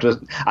 I'm going to have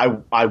to...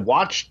 I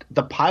watched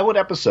the pilot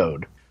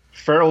episode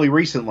fairly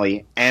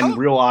recently and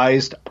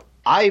realized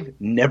I've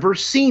never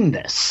seen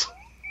this.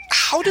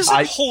 How does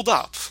it hold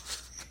up?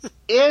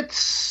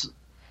 It's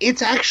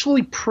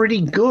actually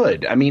pretty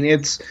good. I mean,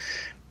 it's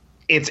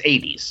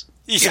 80s.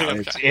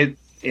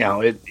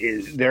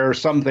 There are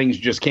some things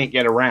you just can't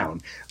get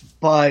around,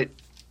 but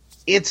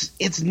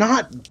it's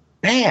not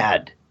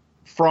bad.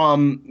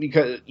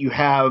 Because you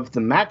have the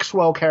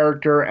Maxwell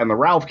character and the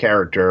Ralph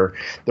character,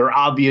 they're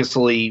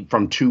obviously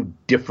from two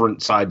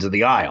different sides of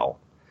the aisle.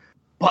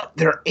 But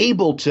they're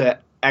able to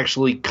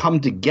actually come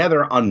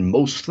together on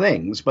most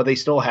things, but they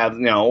still have,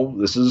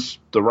 this is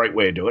the right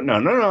way to do it.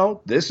 No,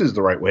 this is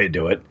the right way to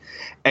do it.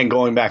 And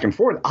going back and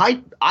forth.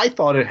 I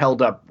thought it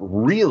held up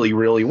really,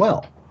 really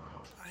well.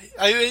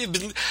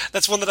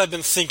 That's one that I've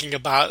been thinking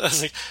about. I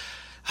was like,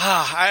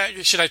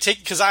 should I take,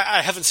 because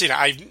I haven't seen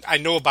it. I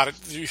know about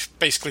it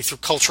basically through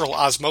cultural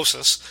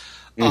osmosis.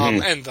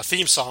 and the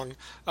theme song.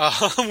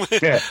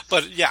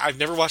 But yeah, I've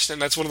never watched it,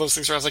 and that's one of those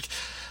things where I was like,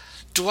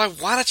 do I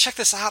want to check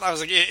this out? I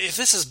was like, if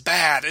this is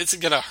bad, it's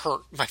going to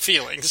hurt my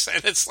feelings.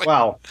 And it's like,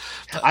 well,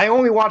 I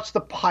only watched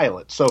the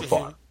pilot so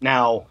far.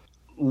 Now,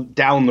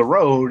 down the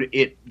road,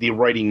 the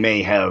writing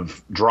may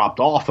have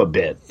dropped off a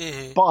bit,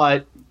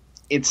 but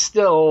it's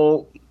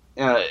still,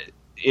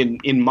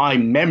 in my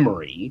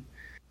memory,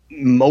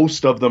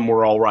 most of them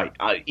were all right.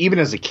 Even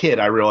as a kid,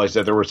 I realized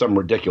that there were some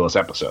ridiculous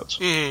episodes.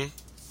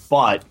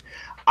 But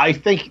I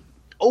think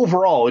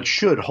overall it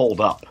should hold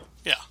up.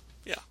 Yeah.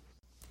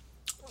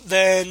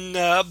 Then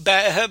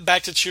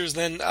back to Cheers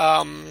then.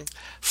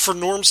 For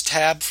Norm's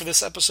tab for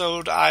this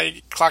episode,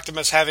 I clocked him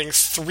as having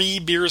 3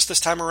 beers this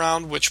time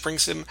around, which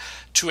brings him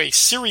to a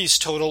series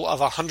total of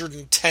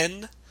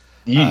 110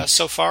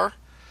 so far.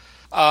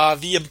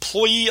 The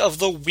Employee of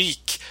the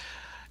Week.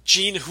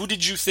 Gene, who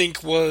did you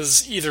think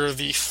was either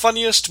the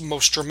funniest,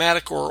 most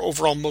dramatic, or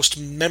overall most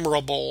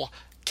memorable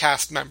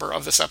cast member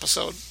of this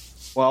episode?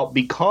 Well,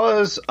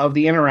 because of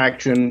the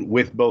interaction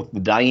with both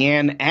the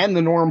Diane and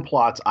the Norm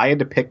plots, I had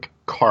to pick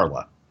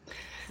Carla.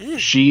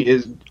 She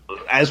is,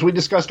 as we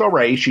discussed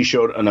already, she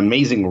showed an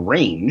amazing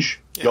range,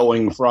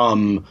 going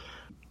from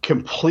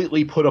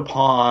completely put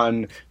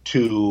upon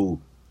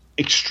to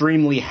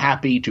extremely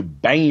happy to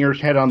banging her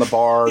head on the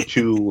bar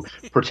to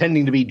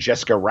pretending to be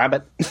Jessica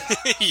Rabbit.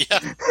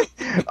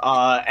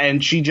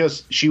 And she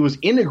was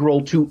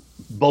integral to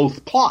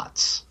both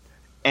plots.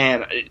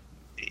 And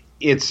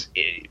it's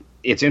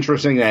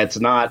interesting that it's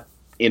not,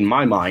 in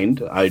my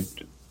mind,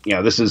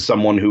 this is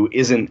someone who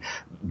isn't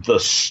the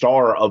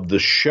star of the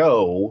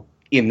show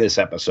in this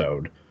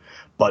episode,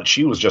 but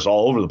she was just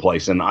all over the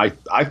place, and I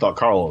thought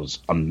Carla was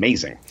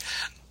amazing.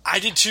 I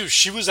did too.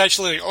 She was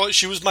actually,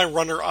 she was my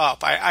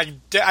runner-up. I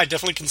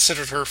definitely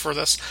considered her for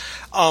this.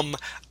 I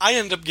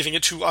ended up giving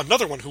it to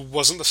another one who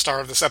wasn't the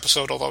star of this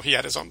episode, although he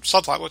had his own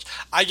subplot, which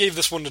I gave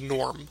this one to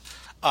Norm.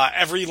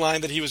 Every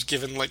line that he was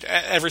given, like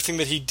everything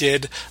that he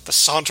did, the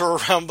saunter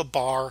around the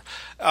bar,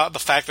 the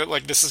fact that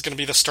like this is going to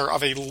be the start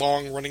of a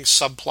long-running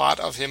subplot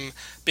of him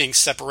being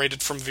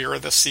separated from Vera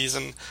this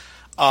season.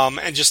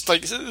 And just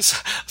like a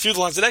few of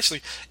the lines that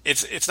actually,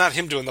 it's not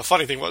him doing the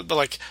funny thing, but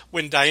like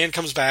when Diane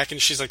comes back and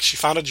she's like, she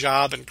found a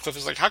job, and Cliff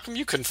is like, how come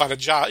you couldn't find a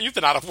job? You've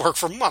been out of work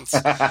for months.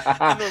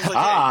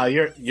 Like,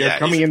 you're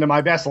coming into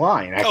my best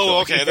line. Actually.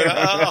 Oh, okay. Then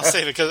I'll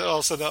save it because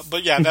I'll say that.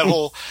 But yeah, that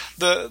whole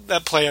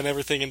that play and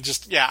everything, and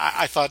just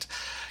I thought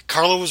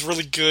Carla was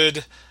really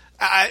good.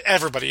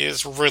 Everybody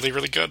is really,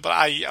 really good, but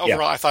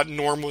overall I thought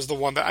Norm was the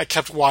one that I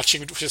kept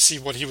watching to see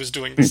what he was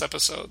doing this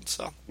episode.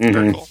 So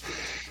very cool.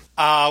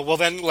 Well,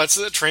 then let's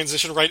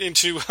transition right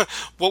into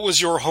what was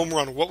your home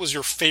run? What was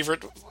your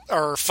favorite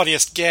or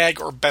funniest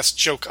gag or best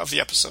joke of the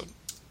episode?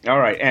 All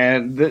right,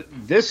 and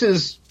this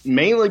is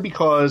mainly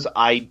because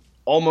I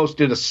almost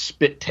did a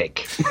spit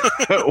take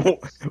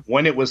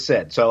when it was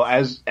said. So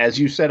as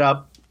you set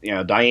up,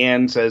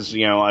 Diane says,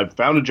 I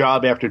found a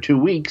job after 2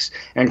 weeks,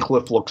 and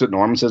Cliff looks at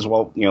Norm and says,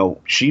 well,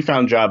 she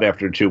found a job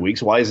after 2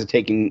 weeks. Why is it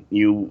taking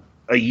you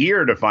a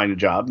year to find a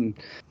job? And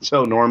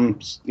so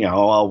Norm's,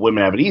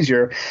 women have it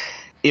easier.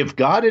 If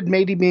God had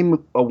made me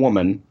a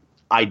woman,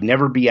 I'd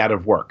never be out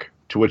of work.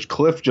 To which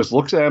Cliff just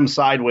looks at him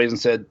sideways and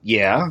said,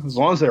 yeah, as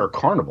long as there are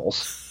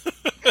carnivals.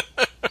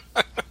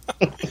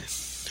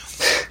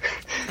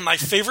 My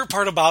favorite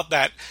part about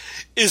that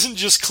isn't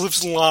just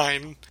Cliff's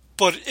line,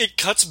 but it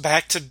cuts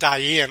back to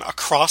Diane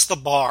across the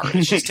bar,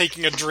 and she's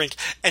taking a drink,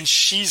 and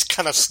she's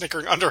kind of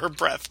snickering under her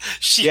breath.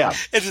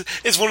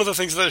 It's one of the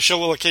things that the show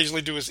will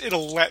occasionally do is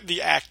it'll let the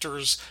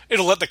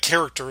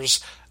characters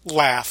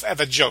laugh at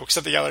the jokes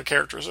that the other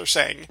characters are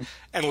saying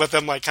and let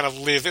them like kind of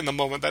live in the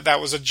moment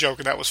that was a joke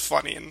and that was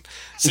funny. And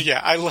so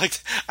I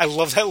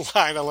love that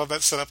line, I love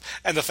that setup,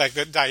 and the fact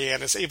that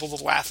Diane is able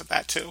to laugh at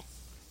that too.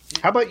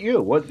 How about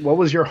you? What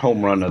was your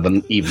home run of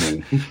the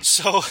evening?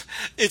 So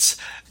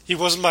he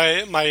wasn't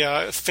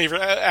my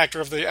favorite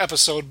actor of the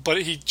episode,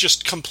 but he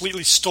just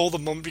completely stole the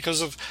moment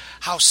because of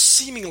how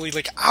seemingly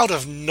like out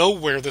of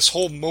nowhere this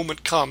whole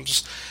moment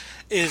comes.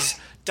 Is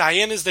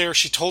Diane is there,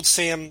 she told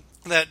Sam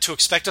that to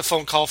expect a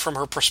phone call from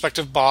her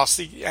prospective boss,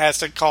 he has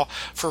to call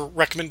for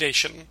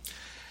recommendation.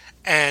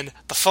 And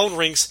the phone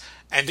rings,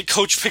 and the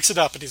coach picks it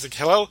up, and he's like,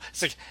 hello?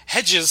 He's like,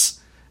 Hedges.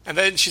 And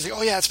then she's like,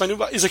 oh yeah, it's my new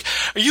boss. He's like,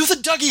 are you the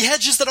Dougie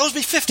Hedges that owes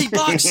me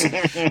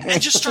 $50? And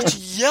just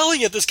starts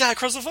yelling at this guy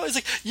across the phone. He's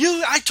like,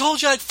 I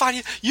told you I'd find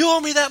you. You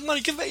owe me that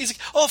money. Give me. He's like,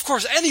 oh, of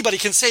course, anybody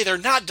can say they're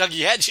not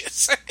Dougie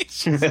Hedges.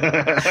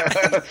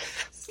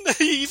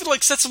 He even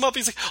like sets him up.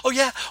 He's like, oh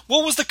yeah,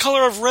 what was the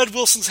color of Red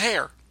Wilson's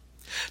hair?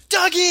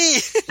 Dougie!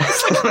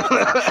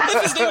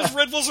 If his name is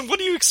Red Wilson, what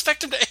do you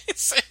expect him to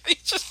say?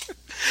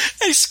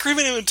 He's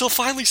screaming at him until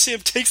finally Sam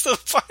takes the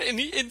phone,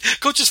 and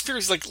Coach is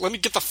furious. He's like, let me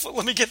get the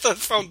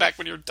phone back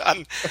when you're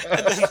done.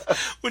 And then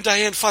when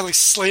Diane finally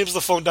slams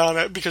the phone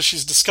down because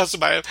she's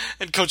disgusted by it,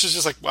 and Coach is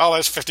just like, well,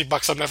 that's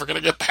 $50 I'm never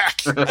going to get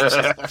back.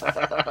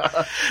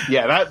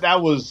 Yeah,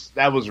 that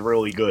was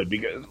really good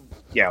because,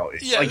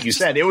 like you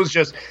said, it was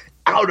just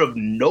out of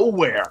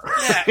nowhere.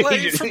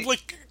 Yeah, from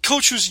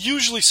coach, who's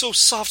usually so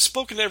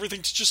soft-spoken and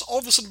everything, to just all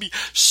of a sudden be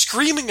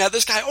screaming at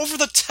this guy over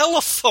the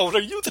telephone. Are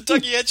you the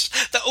Dougie Edge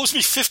that owes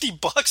me $50?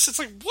 It's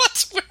like,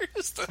 what? Where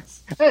is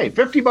this? Hey,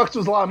 $50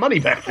 was a lot of money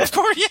back then. Of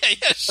course, yeah,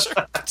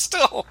 sure, but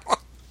still.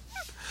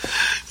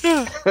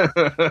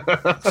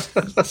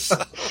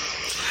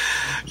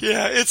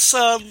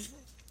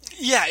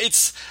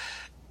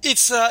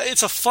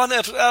 It's a fun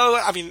episode.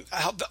 I mean,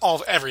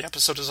 every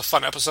episode is a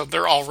fun episode.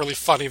 They're all really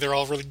funny. They're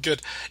all really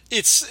good.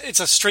 It's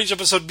a strange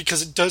episode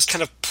because it does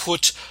kind of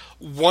put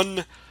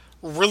one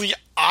really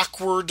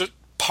awkward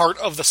part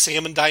of the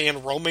Sam and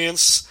Diane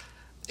romance.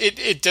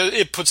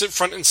 It puts it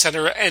front and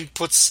center and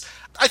puts.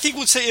 I think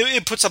we'd say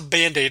it puts a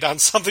Band-Aid on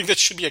something that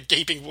should be a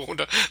gaping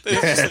wound.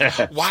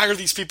 Why are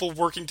these people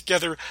working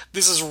together?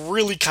 This is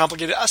really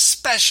complicated,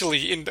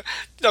 especially in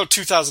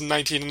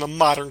 2019 in the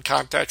modern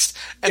context.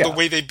 And the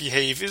way they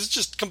behave is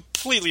just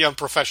completely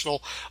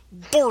unprofessional,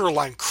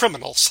 borderline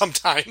criminal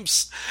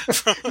sometimes.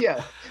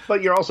 Yeah,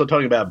 but you're also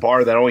talking about a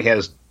bar that only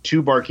has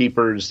 2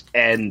 barkeepers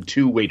and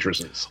 2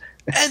 waitresses.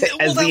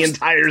 As the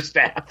entire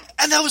staff.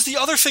 And that was the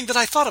other thing that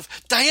I thought of.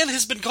 Diane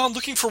has been gone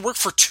looking for work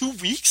for 2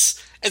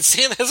 weeks, and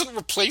Sam hasn't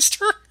replaced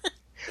her?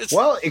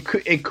 Well,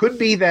 it could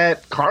be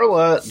that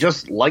Carla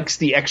just likes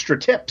the extra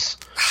tips.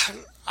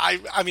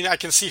 I mean, I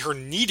can see her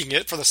needing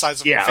it for the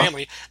size of her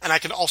family, and I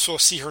can also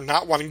see her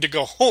not wanting to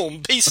go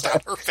home based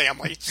on her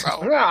family.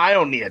 So I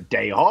don't need a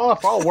day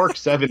off. I'll work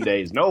 7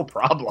 days, no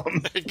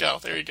problem.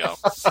 There you go.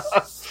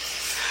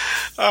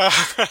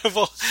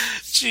 Well,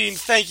 Gene,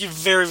 thank you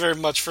very, very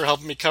much for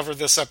helping me cover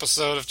this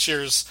episode of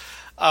Cheers.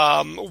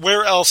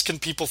 Where else can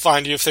people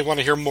find you if they want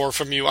to hear more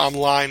from you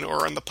online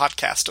or in the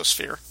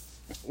podcastosphere?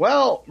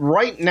 Well,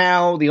 right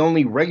now, the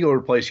only regular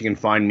place you can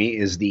find me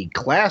is the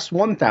Class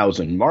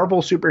 1000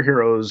 Marvel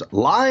Superheroes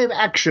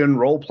live-action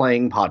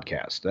role-playing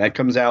podcast. That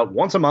comes out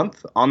once a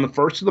month on the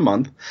first of the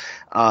month,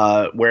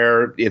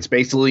 where it's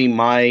basically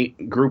my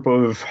group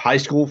of high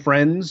school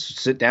friends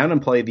sit down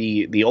and play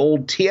the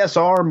old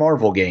TSR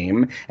Marvel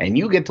game, and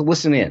you get to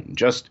listen in.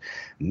 Just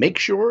make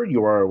sure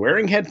you are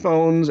wearing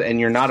headphones and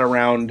you're not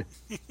around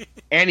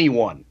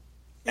anyone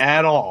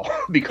at all,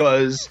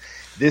 because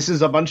this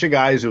is a bunch of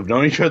guys who have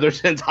known each other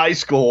since high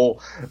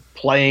school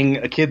playing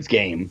a kid's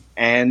game,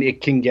 and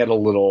it can get a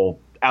little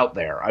out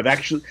there. I've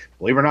actually,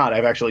 believe it or not,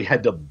 I've actually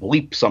had to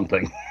bleep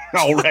something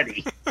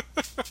already.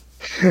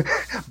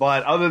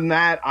 But other than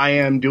that, I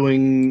am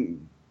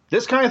doing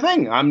this kind of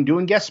thing. I'm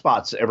doing guest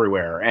spots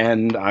everywhere,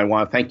 and I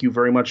want to thank you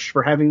very much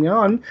for having me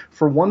on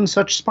for one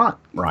such spot,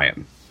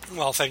 Ryan.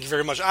 Well, thank you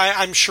very much.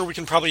 I'm sure we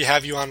can probably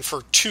have you on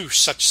for 2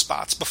 such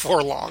spots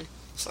before long.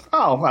 So.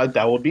 Oh,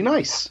 that would be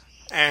nice.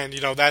 And,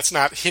 that's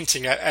not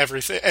hinting at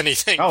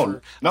anything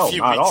for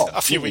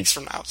a few weeks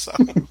from now. So,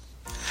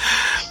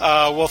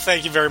 well,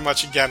 thank you very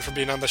much again for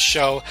being on the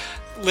show.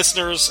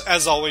 Listeners,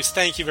 as always,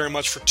 thank you very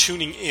much for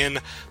tuning in.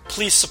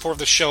 Please support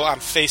the show on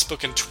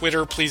Facebook and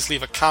Twitter. Please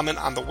leave a comment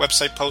on the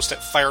website post at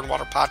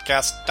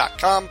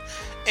fireandwaterpodcast.com.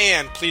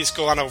 And please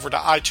go on over to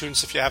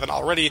iTunes if you haven't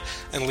already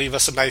and leave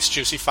us a nice,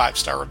 juicy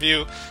 5-star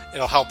review.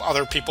 It'll help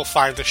other people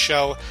find the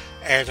show.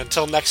 And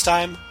until next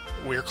time,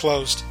 we're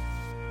closed.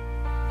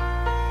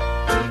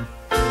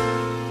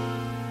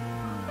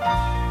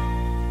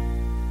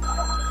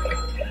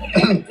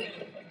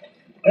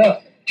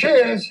 Yeah,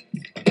 cheers.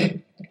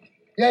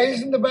 Yeah,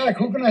 he's in the back.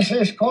 Who can I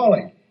say is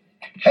calling?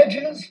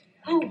 Hedges?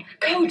 Oh,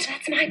 Coach,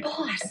 that's my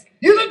boss.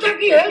 You the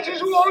Ducky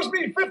Hedges who owes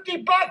me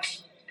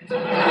 $50?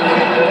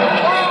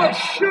 Oh,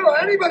 sure.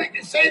 Anybody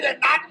can say they're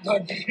not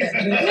Ducky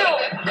Hedges. No,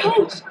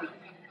 Coach.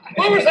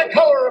 What was the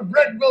color of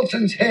Red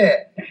Wilson's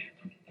hair?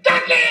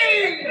 Ducky!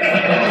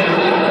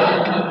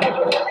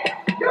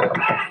 You're an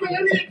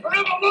idiot for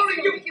ever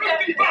loaning you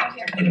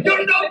 $50.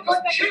 You're no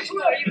good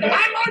chiseler. I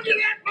loaned you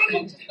that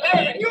money.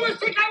 Hey, you would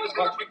think I was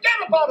going to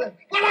forget about it.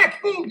 But I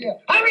fooled you.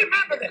 I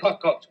remembered it.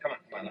 Coach, come on,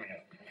 let me have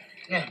it.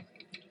 Yeah.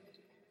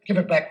 Give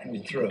it back when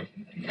you're through.